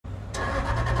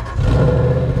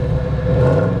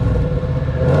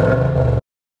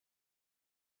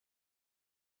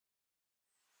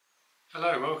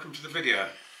welcome to the video,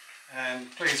 and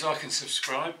please like and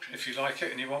subscribe if you like it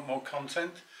and you want more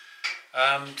content.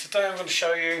 Today I'm going to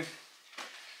show you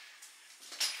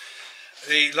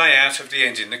the layout of the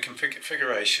engine, the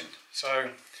configuration.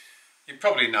 So you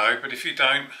probably know, but if you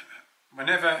don't,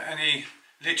 whenever any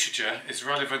literature is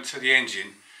relevant to the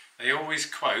engine, they always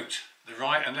quote the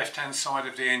right and left hand side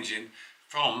of the engine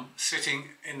from sitting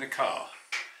in the car.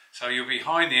 So you'll be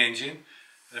behind the engine,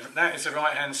 that is the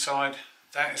right hand side,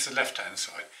 that is the left hand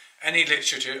side. Any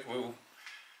literature will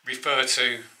refer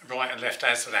to right and left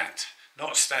as that,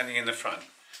 not standing in the front.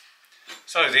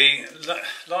 So the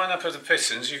lineup of the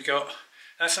pistons, you've got,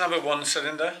 that's number 1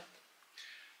 cylinder,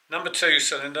 number 2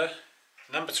 cylinder,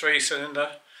 number 3 cylinder,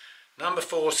 number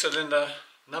 4 cylinder,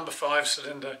 number 5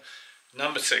 cylinder,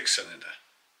 number 6 cylinder.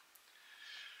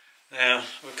 Now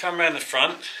we'll come around the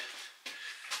front.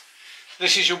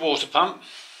 This is your water pump.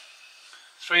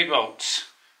 3 bolts,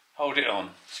 hold it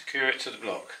on, secure it to the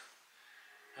block.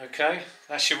 Okay,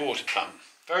 that's your water pump.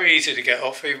 Very easy to get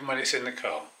off even when it's in the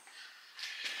car.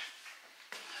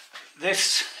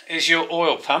 This is your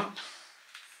oil pump,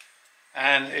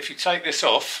 and if you take this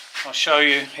off, I'll show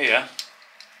you here.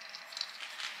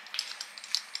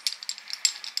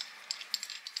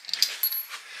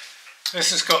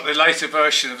 This has got the later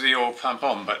version of the oil pump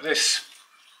on, but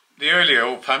the earlier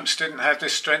oil pumps didn't have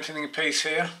this strengthening piece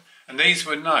here, and these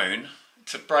were known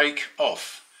to break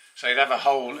off. So you'd have a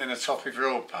hole in the top of your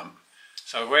oil pump.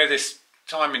 So where this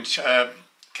timing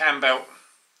cam belt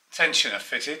tensioner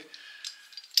fitted,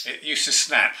 it used to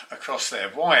snap across there.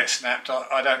 Why it snapped,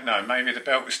 I don't know. Maybe the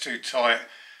belt was too tight.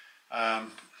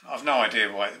 I've no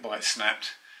idea why it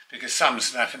snapped, because some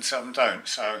snap and some don't.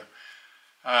 So,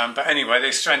 but anyway,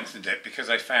 they strengthened it because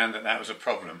they found that was a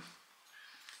problem.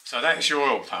 So that is your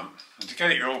oil pump, and to get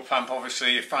at your oil pump,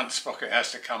 obviously your front sprocket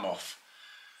has to come off.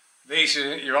 These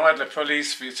are your idler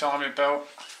pulleys for your timing belt,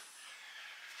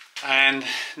 and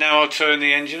now I'll turn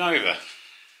the engine over.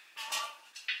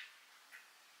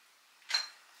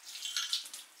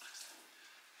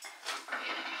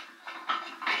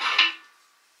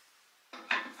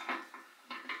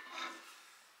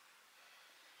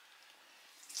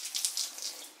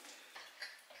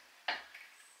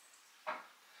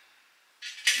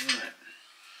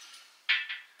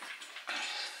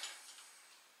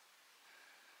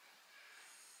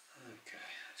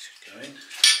 Should go in.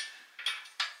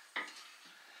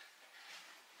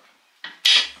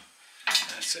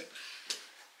 That's it.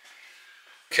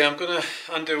 Okay, I'm going to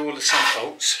undo all the sump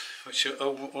bolts, which are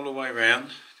all the way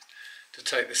around, to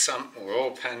take the sump, or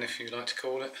oil pan if you like to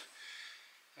call it.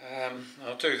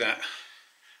 I'll do that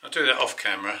off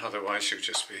camera, otherwise you'll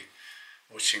just be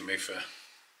watching me for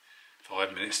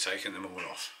 5 minutes taking them all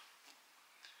off.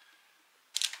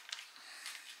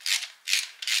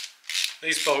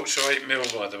 These bolts are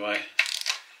 8mm, by the way,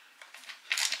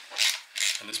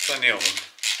 and there's plenty of them.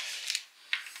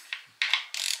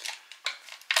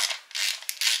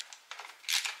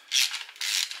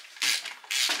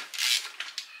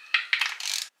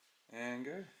 And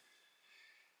go.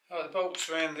 Oh, the bolts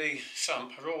around the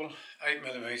sump are all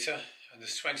 8mm, and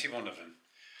there's 21 of them.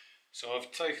 So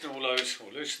I've taken all those,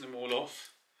 or loosened them all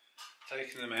off,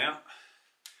 taken them out.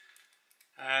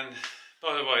 And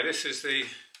by the way, this is the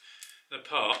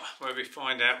part where we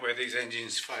find out where these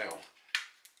engines fail,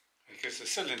 because the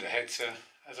cylinder heads are,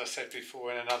 as I said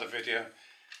before in another video,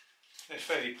 they're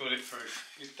fairly bulletproof.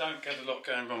 You don't get a lot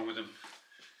going wrong with them.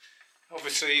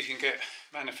 Obviously you can get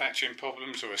manufacturing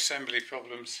problems or assembly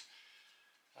problems,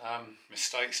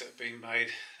 mistakes that have been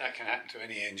made. That can happen to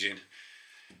any engine,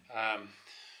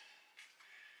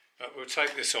 but we'll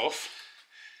take this off,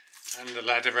 and the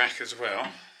ladder rack as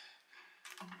well.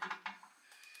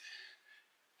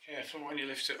 Careful when you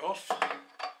lift it off.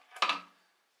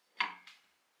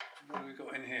 What have we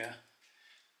got in here?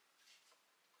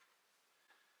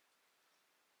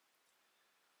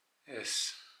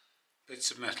 Yes,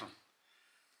 bits of metal.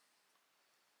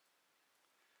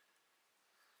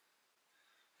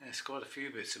 Yes, quite a few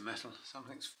bits of metal.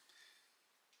 Something's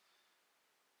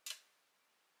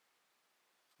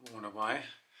worn away.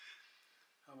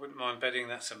 I wouldn't mind betting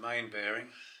that's a main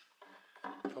bearing.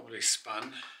 Probably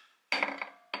spun.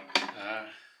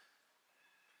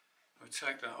 We'll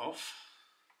take that off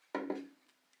on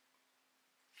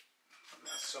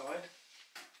that side,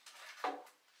 and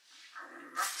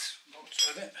that's bolts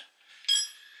with it.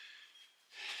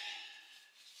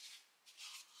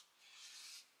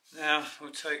 Now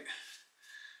we'll take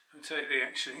the,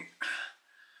 actually,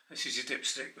 this is your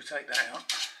dipstick, we'll take that out.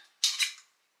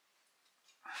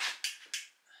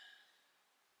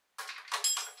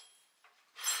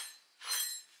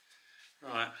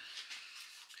 Right,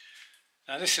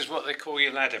 Now this is what they call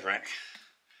your ladder rack.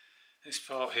 This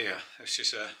part here, it's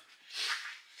just it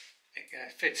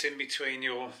fits in between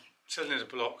your cylinder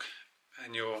block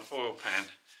and your oil pan,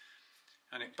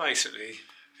 and it basically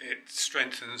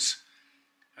strengthens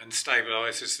and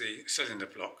stabilises the cylinder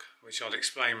block, which I'll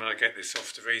explain when I get this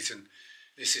off, the reason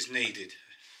this is needed.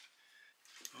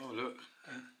 Oh look,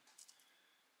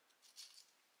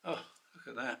 oh look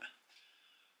at that,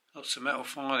 lots of metal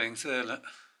filings there, look.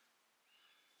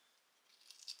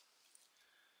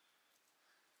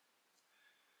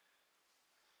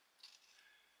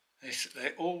 They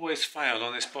always fail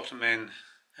on this bottom end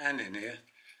and in here.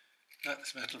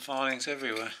 That's metal filings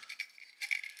everywhere.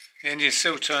 The engine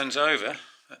still turns over,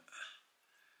 but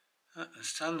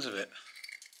there's tons of it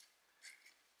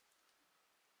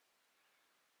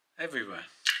everywhere.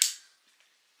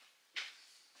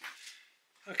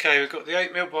 Okay, we've got the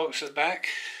 8mm bolts at the back,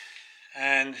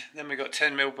 and then we've got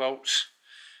 10mm bolts.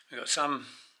 We've got some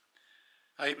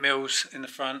 8mm in the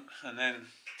front, and then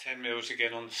 10mm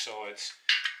again on the sides.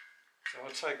 So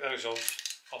I'll take those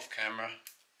off camera,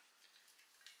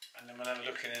 and then we'll have a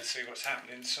look in and see what's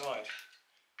happening inside.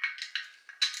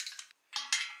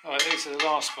 Alright, these are the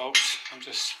last bolts. I'm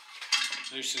just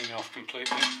loosening off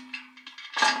completely.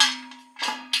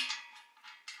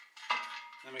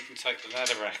 Then we can take the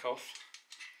ladder rack off.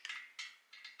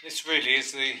 This really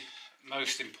is the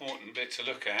most important bit to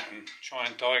look at and try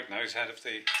and diagnose out of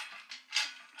the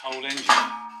whole engine,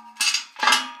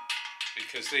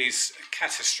 because these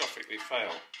catastrophically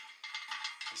fail.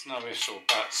 There's no ifs or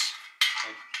buts.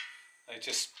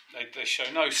 They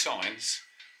show no signs,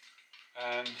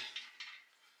 and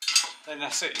then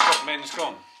that's it. You've got men's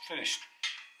gone, finished.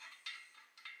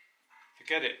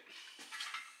 Forget it.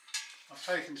 I've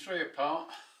taken 3 apart.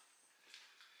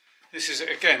 This is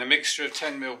again a mixture of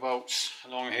 10mm bolts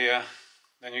along here.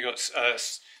 Then you got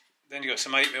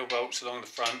some 8mm bolts along the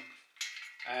front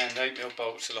and 8mm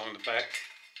bolts along the back.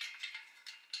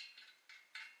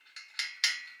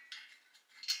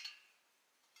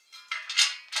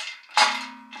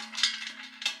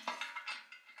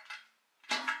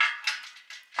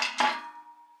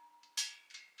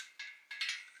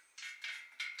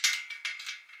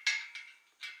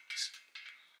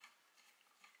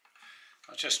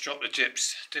 I've just dropped the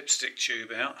dipstick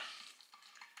tube out,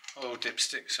 oil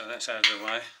dipstick, so that's out of the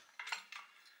way.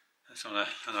 That's on an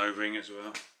O-ring as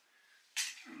well.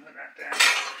 Put that down.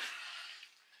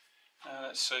 Now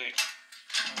let's see.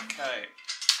 Okay.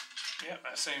 Yep,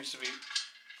 that seems to be.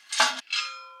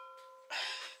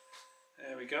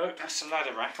 There we go. That's the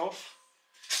ladder rack off.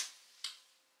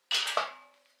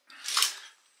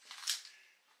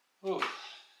 Ooh.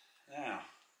 Now,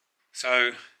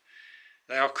 so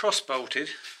they are cross-bolted,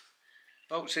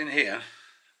 bolts in here,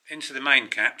 into the main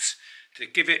caps to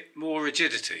give it more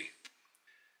rigidity.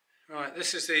 Right,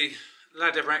 this is the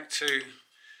ladder rack to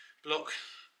block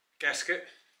gasket.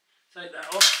 Take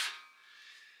that off.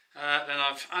 Then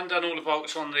I've undone all the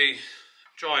bolts on the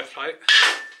drive plate,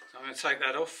 so I'm going to take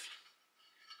that off.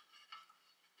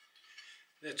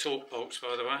 They're torque bolts,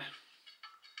 by the way.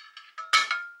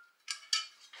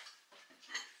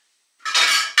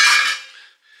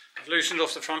 I've loosened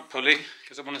off the front pulley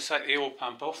because I want to take the oil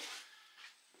pump off.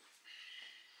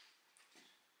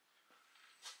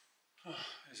 Oh,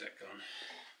 where's that gone?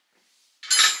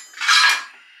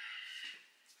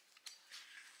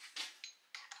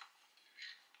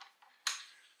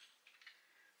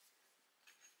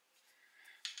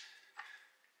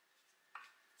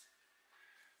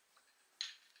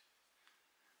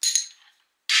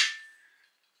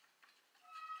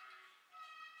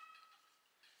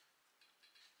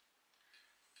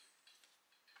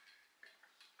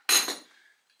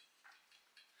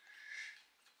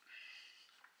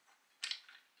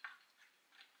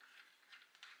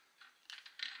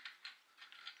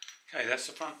 Okay, that's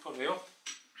the front pulley off.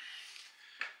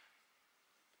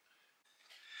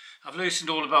 I've loosened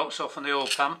all the bolts off on the oil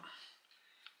pump,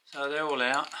 so they're all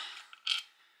out.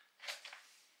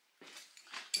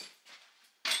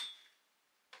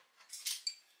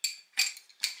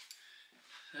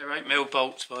 They're 8mm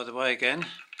bolts, by the way, again. I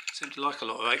seem to like a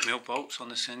lot of 8mm bolts on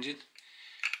this engine.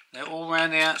 They're all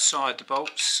around the outside, the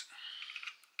bolts.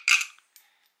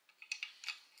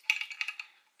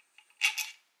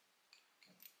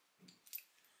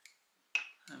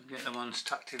 And get the ones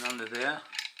tucked in under there.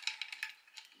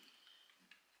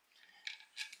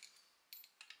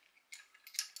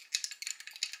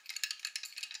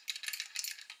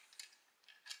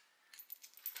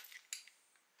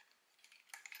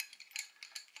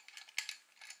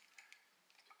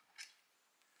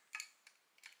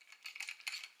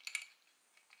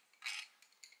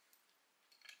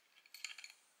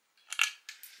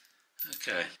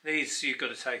 Okay, these you've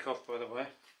got to take off, by the way.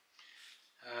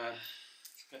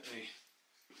 Get the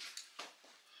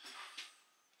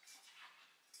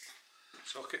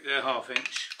socket there, 1/2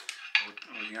 inch.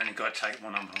 Or you only got to take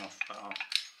one of them off, but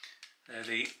they're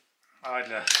the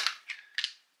idler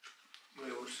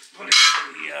wheels. What is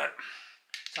the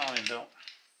timing belt?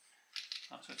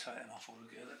 I have to take them off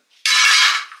altogether.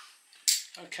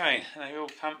 Okay, the oil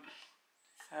pump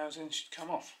housing should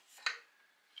come off.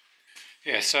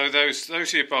 Yeah, so those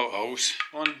are your bolt holes.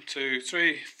 1, 2,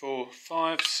 3, 4,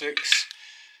 5, 6,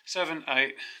 7,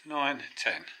 8, 9,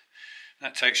 10.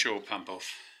 That takes your oil pump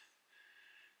off.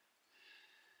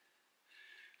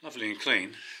 Lovely and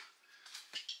clean.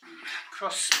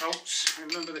 Cross bolts,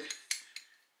 remember the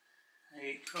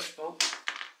cross bolt?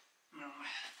 No.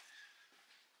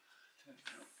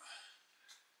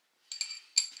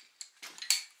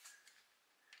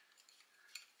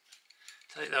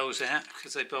 Take those out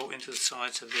because they bolt into the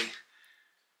sides of the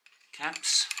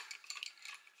caps.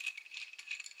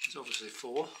 There's obviously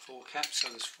four caps, so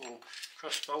there's 4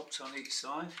 cross bolts on each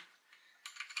side.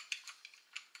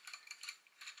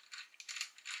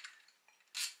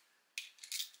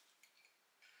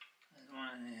 There's one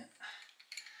in here.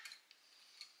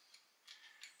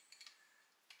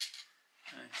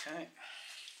 Okay.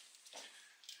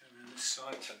 And then this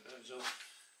side, take those off.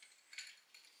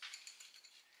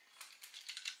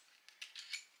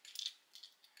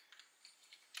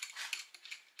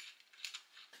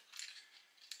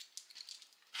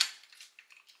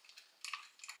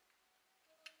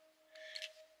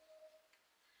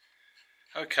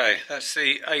 Okay, that's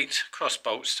the 8 cross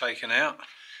bolts taken out.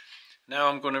 Now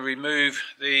I'm going to remove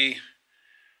the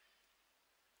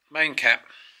main cap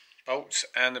bolts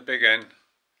and the big end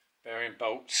bearing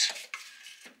bolts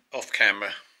off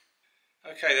camera.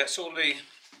 Okay, that's all the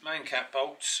main cap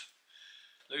bolts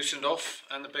loosened off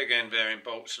and the big end bearing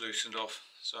bolts loosened off.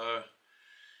 So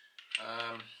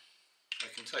I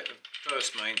can take the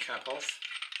first main cap off.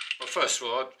 Well, first of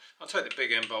all, I'll take the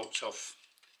big end bolts off,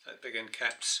 take the big end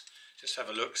caps. Just have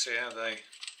a look, see how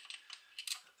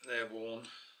they're worn.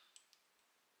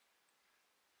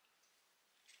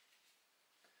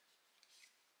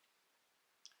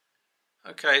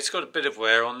 Okay, it's got a bit of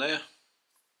wear on there.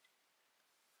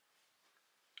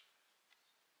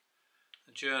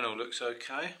 The journal looks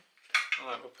okay.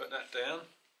 Alright, we'll put that down.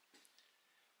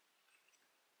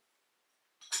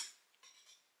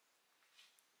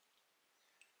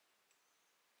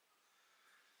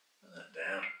 Put that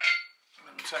down.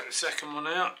 Take the second one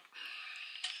out.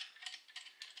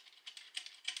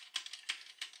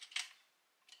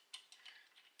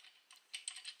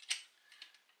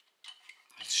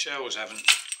 The shells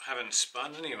haven't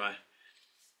spun anyway.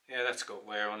 Yeah, that's got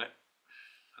wear on it.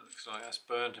 That looks like that's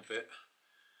burnt a bit.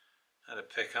 Had a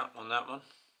pick up on that one.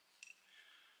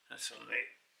 That's on the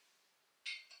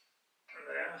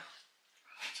there.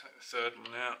 Take the third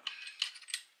one out.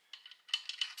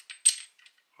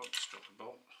 Oops, drop the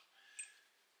bolt.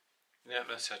 Yeah,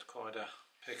 that's had quite a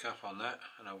pick up on that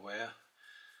and a wear.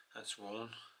 That's worn.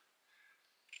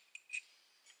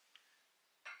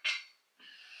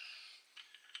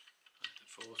 Take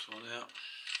the fourth one out.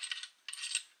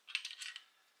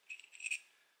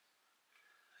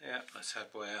 Yeah, that's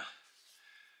had wear.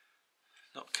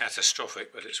 Not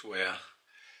catastrophic, but it's wear.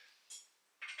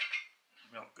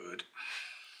 Not good.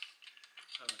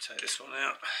 So I'm going to take this one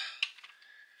out.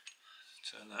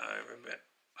 Turn that over a bit.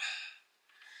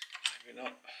 Maybe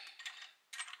not.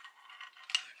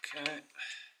 Okay.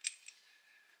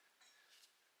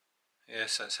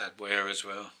 Yes, that's had wear as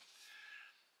well.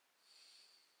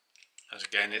 As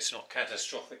again, it's not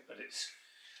catastrophic, but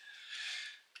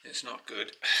it's not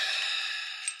good.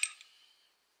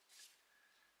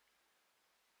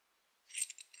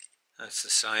 That's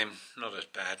the same, not as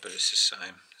bad, but it's the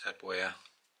same. It's had wear.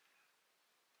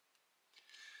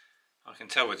 I can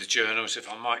tell with the journals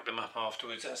if I mic them up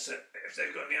afterwards, that's it, if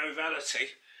they've got any ovality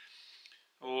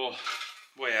or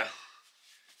wear.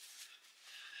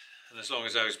 And as long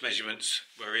as those measurements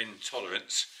were in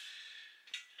tolerance,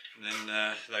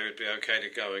 then they would be okay to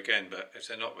go again. But if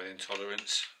they're not within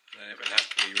tolerance, then it would have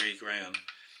to be reground.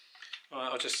 Right,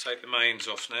 I'll just take the mains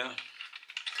off now.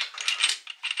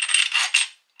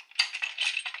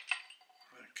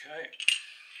 Okay.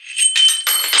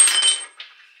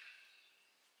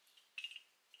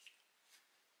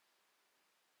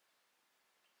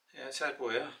 Yeah, it's had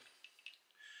wear.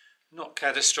 Not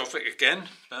catastrophic again,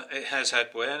 but it has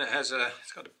had wear, and it's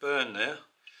got a burn there.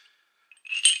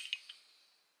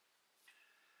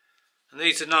 And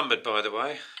these are numbered, by the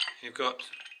way. You've got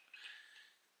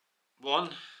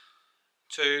 1,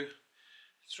 2,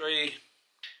 3,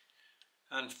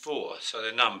 and 4, so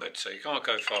they're numbered, so you can't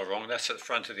go far wrong. That's at the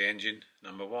front of the engine,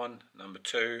 number 1, number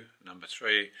 2, number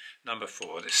 3, number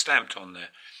 4. They're stamped on there.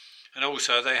 And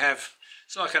also they have,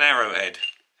 it's like an arrowhead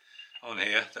on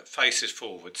here that faces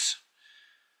forwards,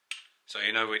 so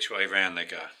you know which way round they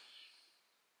go.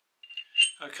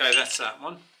 Okay, that's that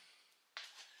one.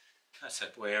 That's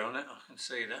had wear on it, I can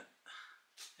see that.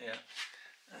 Yeah,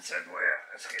 that's had wear.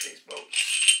 Let's get these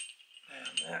bolts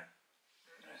down there.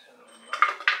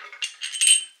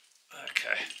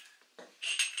 Okay,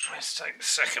 let's take the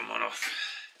second one off.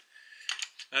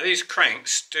 Now these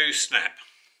cranks do snap.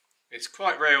 It's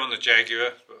quite rare on the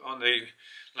Jaguar, but on the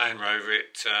Land Rover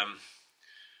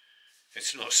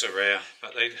it's not so rare.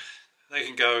 But they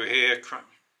can go here,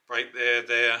 break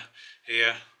there,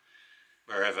 here,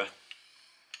 wherever.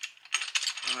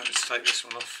 Alright, let's take this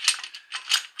one off.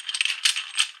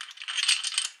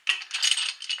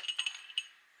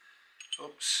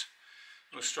 Oops.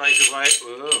 Well, straight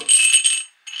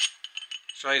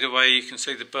away you can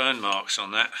see the burn marks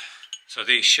on that. So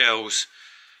these shells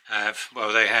have,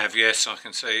 well they have, yes, I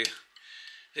can see.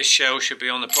 This shell should be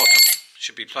on the bottom,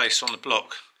 should be placed on the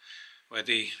block where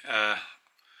the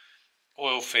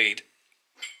oil feed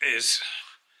is.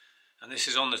 And this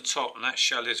is on the top, and that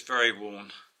shell is very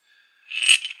worn.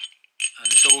 And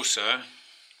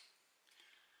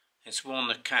it's worn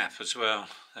the cap as well,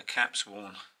 the cap's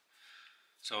worn.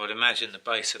 So I'd imagine the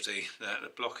base of the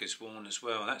block is worn as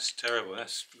well. That's terrible.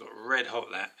 That's got red hot,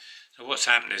 that. So what's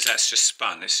happened is that's just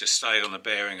spun. It's just stayed on the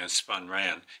bearing and spun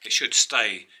round. It should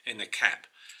stay in the cap,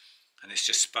 and it's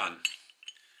just spun.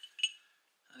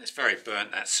 And it's very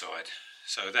burnt, that side.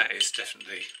 So that is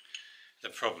definitely the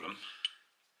problem.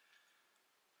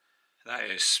 That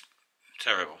is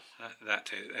terrible.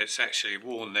 It's actually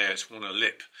worn there. It's worn a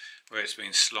lip where it's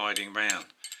been sliding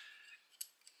round.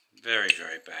 Very,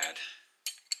 very bad.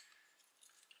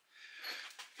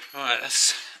 Right,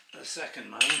 that's the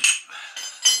second one. The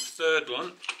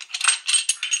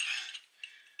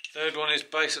third one is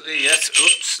basically, yes,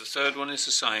 oops, the third one is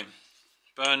the same.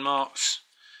 Burn marks,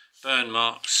 and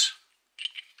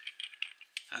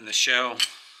the shell,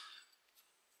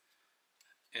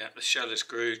 yeah, the shell is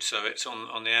grooved, so it's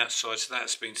on the outside, so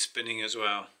that's been spinning as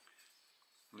well.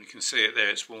 And you can see it there,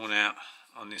 it's worn out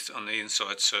on the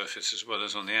inside surface as well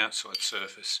as on the outside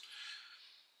surface.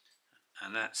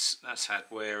 And that's had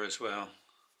wear as well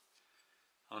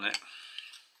on it.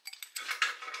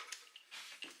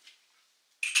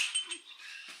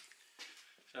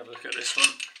 Let's have a look at this one.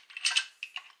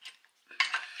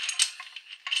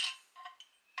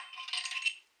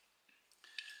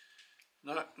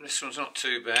 No, this one's not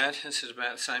too bad. This is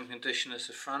about the same condition as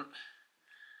the front.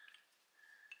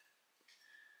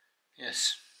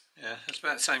 Yes, yeah, it's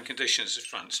about the same condition as the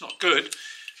front. It's not good,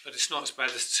 but it's not as bad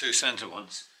as the two centre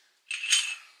ones.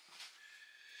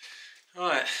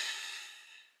 Right,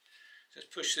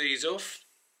 just push these off.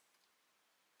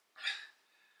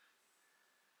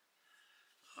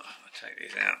 Oh, I'll take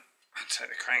these out. I'll take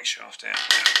the crankshaft out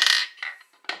now.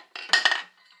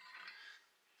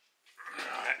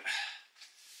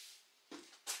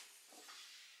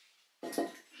 Right.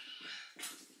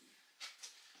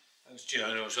 Those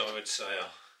journals, I would say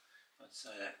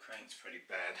that crank's pretty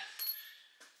bad.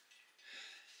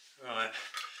 Right.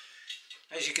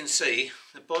 As you can see,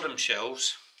 the bottom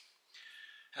shells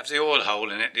have the oil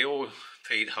hole in it, the oil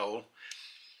feed hole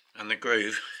and the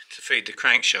groove to feed the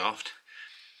crankshaft.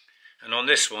 And on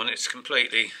this one it's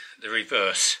completely the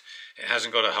reverse. It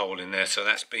hasn't got a hole in there, so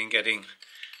that's been getting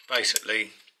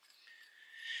basically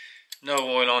no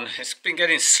oil on. It's been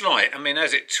getting slight. I mean,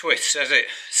 as it twists, as it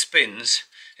spins,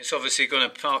 it's obviously going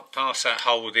to pass that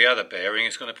hole with the other bearing.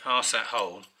 It's going to pass that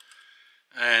hole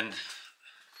and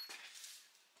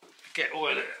get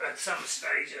oil at some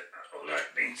stage, although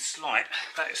it being slight.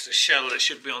 That is the shell that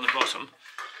should be on the bottom,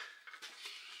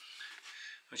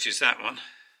 which is that one,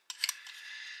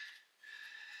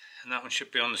 and that one should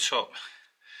be on the top.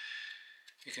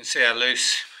 You can see how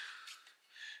loose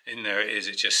in there it is.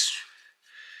 It just,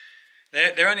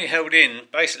 they're only held in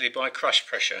basically by crush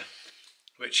pressure,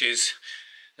 which is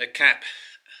the cap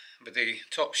with the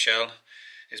top shell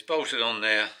is bolted on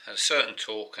there at a certain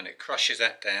torque, and it crushes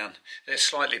that down. They're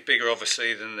slightly bigger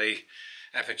obviously than the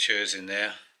apertures in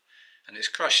there, and it's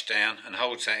crushed down and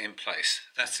holds that in place.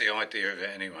 That's the idea of it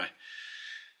anyway.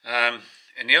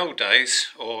 In the old days,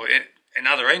 or in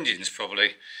other engines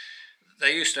probably,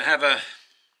 they used to have a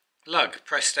lug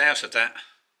pressed out of that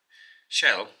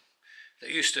shell that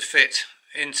used to fit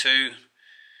into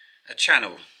a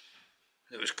channel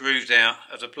that was grooved out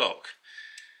of the block.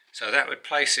 So that would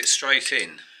place it straight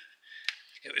in.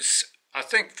 It was, I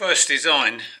think, first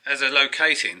designed as a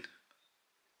locating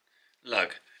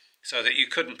lug, so that you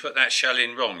couldn't put that shell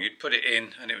in wrong. You'd put it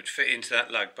in and it would fit into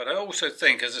that lug. But I also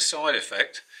think, as a side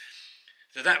effect,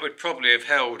 that would probably have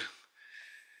held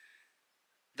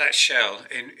that shell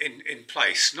in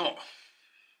place.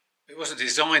 It wasn't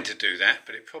designed to do that,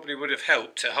 but it probably would have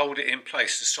helped to hold it in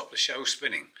place to stop the shell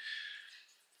spinning.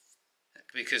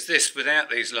 Because this, without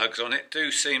these lugs on it,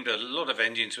 a lot of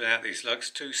engines without these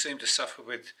lugs do seem to suffer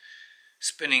with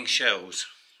spinning shells.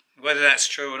 Whether that's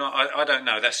true or not, I don't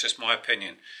know. That's just my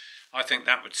opinion. I think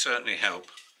that would certainly help.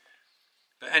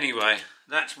 But anyway,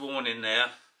 that's worn in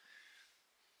there.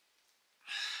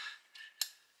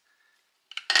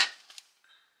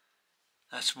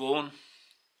 That's worn.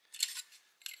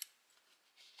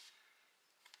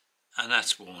 And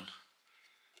that's worn.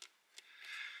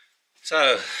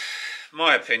 So,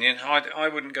 my opinion, I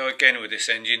wouldn't go again with this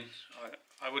engine.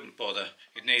 I wouldn't bother.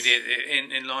 You'd need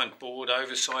it inline board,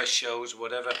 oversized shells,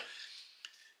 whatever.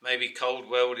 Maybe cold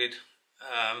welded.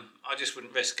 I just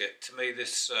wouldn't risk it. To me,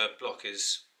 this block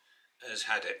has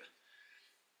had it.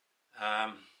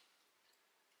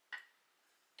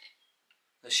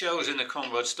 The shells in the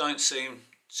con rods don't seem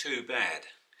too bad,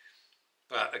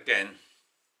 but again,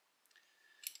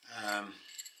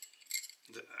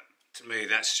 to me,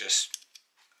 that's just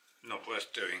not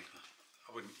worth doing.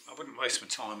 I wouldn't waste my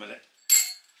time with it.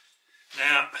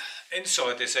 Now,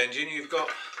 inside this engine, you've got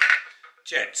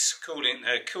jets,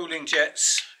 cooling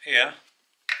jets here.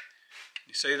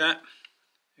 You see that?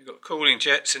 You've got cooling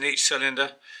jets in each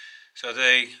cylinder, so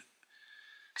they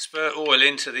spurt oil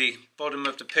into the bottom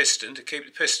of the piston to keep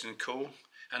the piston cool,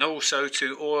 and also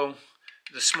to oil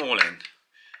the small end.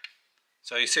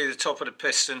 So you see the top of the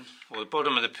piston, or the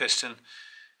bottom of the piston,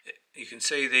 you can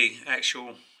see the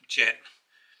actual jet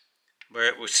where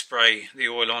it will spray the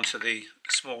oil onto the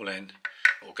small end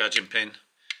or gudgeon pin,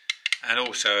 and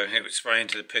also it would spray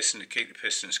into the piston to keep the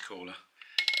pistons cooler.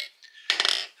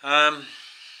 Have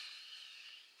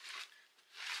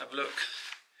a look.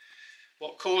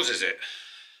 What causes it?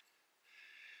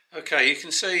 Okay, you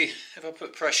can see if I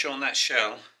put pressure on that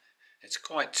shell, it's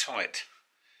quite tight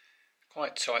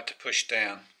to push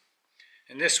down.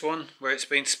 In this one, where it's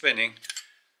been spinning,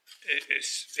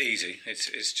 it's easy,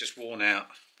 it's just worn out.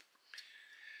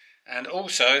 And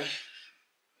also,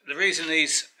 the reason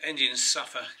these engines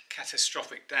suffer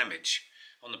catastrophic damage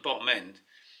on the bottom end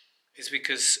is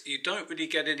because you don't really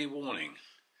get any warning.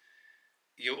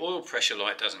 Your oil pressure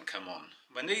light doesn't come on.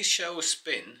 When these shells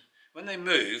spin, when they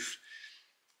move,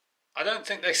 I don't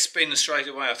think they spin straight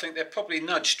away. I think they're probably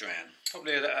nudged around,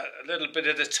 probably a little bit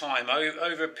at a time.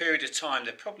 Over a period of time,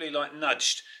 they're probably like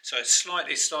nudged, so it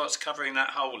slightly starts covering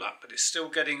that hole up, but it's still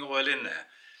getting oil in there.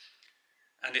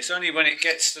 And it's only when it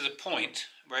gets to the point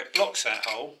where it blocks that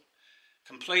hole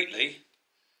completely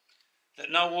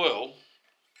that no oil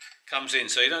comes in.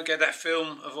 So you don't get that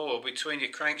film of oil between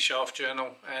your crankshaft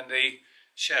journal and the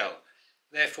shell.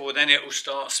 Therefore, then it will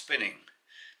start spinning.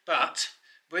 But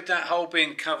with that hole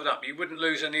being covered up, you wouldn't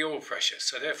lose any oil pressure,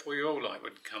 so therefore your oil light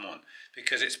wouldn't come on,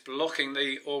 because it's blocking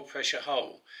the oil pressure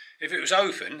hole. If it was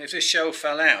open, if this shell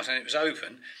fell out and it was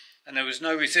open, and there was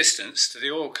no resistance to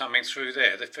the oil coming through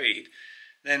there, the feed,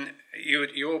 then your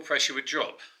oil pressure would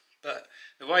drop. But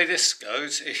the way this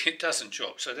goes, it doesn't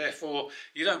drop, so therefore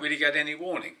you don't really get any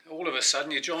warning. All of a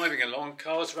sudden you're driving along,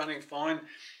 car's running fine,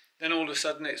 then all of a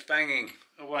sudden it's banging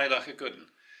away like a good one.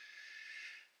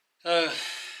 So,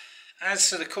 as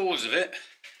to the cause of it,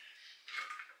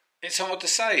 it's hard to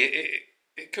say.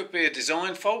 It could be a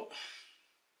design fault,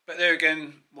 but there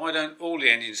again, why don't all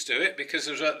the engines do it? Because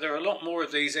there are a lot more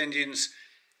of these engines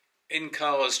in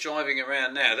cars driving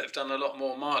around now that have done a lot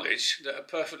more mileage that are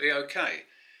perfectly okay.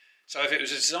 So if it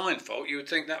was a design fault, you would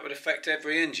think that would affect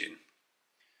every engine.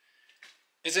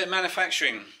 Is it a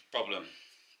manufacturing problem?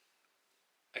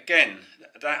 Again,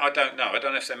 that I don't know. I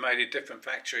don't know if they're made in different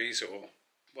factories or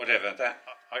whatever. That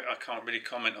I can't really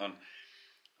comment on.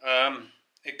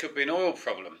 It could be an oil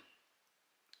problem.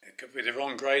 It could be the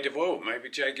wrong grade of oil. Maybe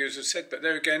Jaguars have said, but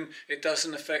there again, it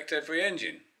doesn't affect every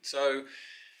engine. So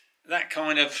that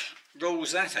kind of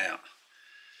rules that out.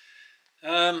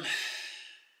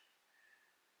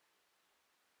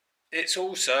 It's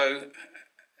also,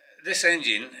 this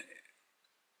engine,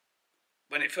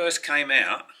 when it first came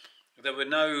out, there were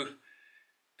no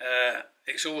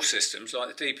exhaust systems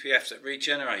like the DPF that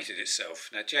regenerated itself.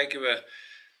 Now Jaguar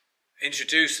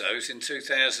introduced those in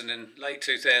late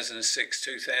 2006,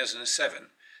 2007.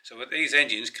 So when these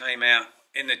engines came out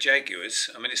in the Jaguars,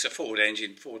 I mean it's a Ford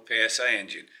engine, Ford PSA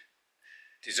engine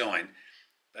design,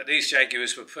 but these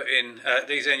Jaguars were put in,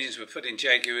 these engines were put in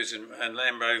Jaguars and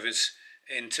Land Rovers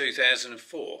in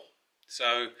 2004.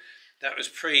 So that was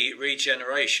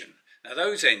pre-regeneration. Now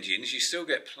those engines, you still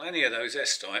get plenty of those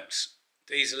S-types,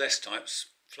 diesel S-types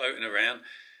floating around,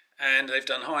 and they've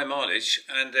done high mileage,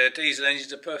 and their diesel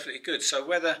engines are perfectly good. So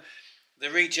whether the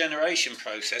regeneration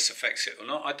process affects it or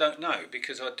not, I don't know,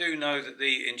 because I do know that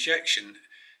the injection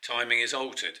timing is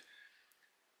altered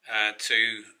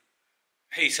to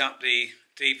heat up the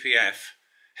DPF,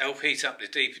 help heat up the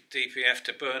DPF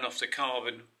to burn off the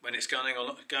carbon when it's going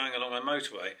along a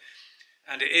motorway.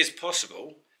 And it is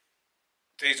possible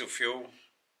diesel fuel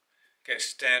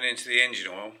gets down into the engine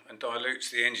oil and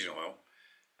dilutes the engine oil.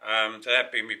 There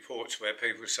have been reports where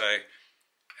people say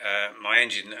my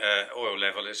engine oil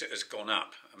level has gone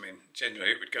up. I mean,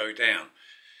 generally it would go down,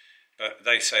 but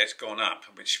they say it's gone up,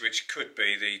 which could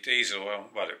be the diesel oil.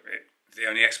 Well, the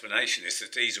only explanation is the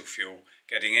diesel fuel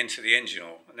getting into the engine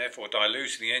oil and therefore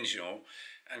diluting the engine oil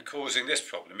and causing this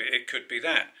problem. It could be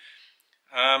that.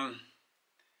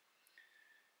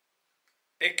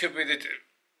 It could be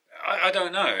I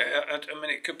don't know. I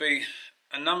mean, it could be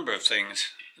a number of things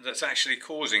that's actually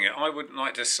causing it. I wouldn't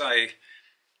like to say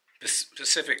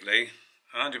specifically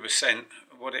 100%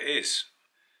 what it is.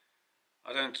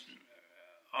 I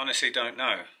honestly don't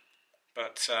know.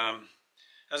 But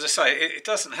as I say, it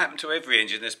doesn't happen to every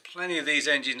engine. There's plenty of these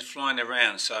engines flying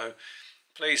around, so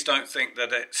please don't think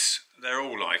that they're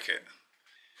all like it.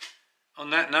 On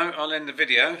that note, I'll end the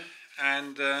video,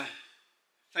 and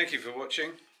thank you for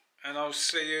watching, and I'll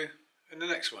see you in the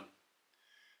next one.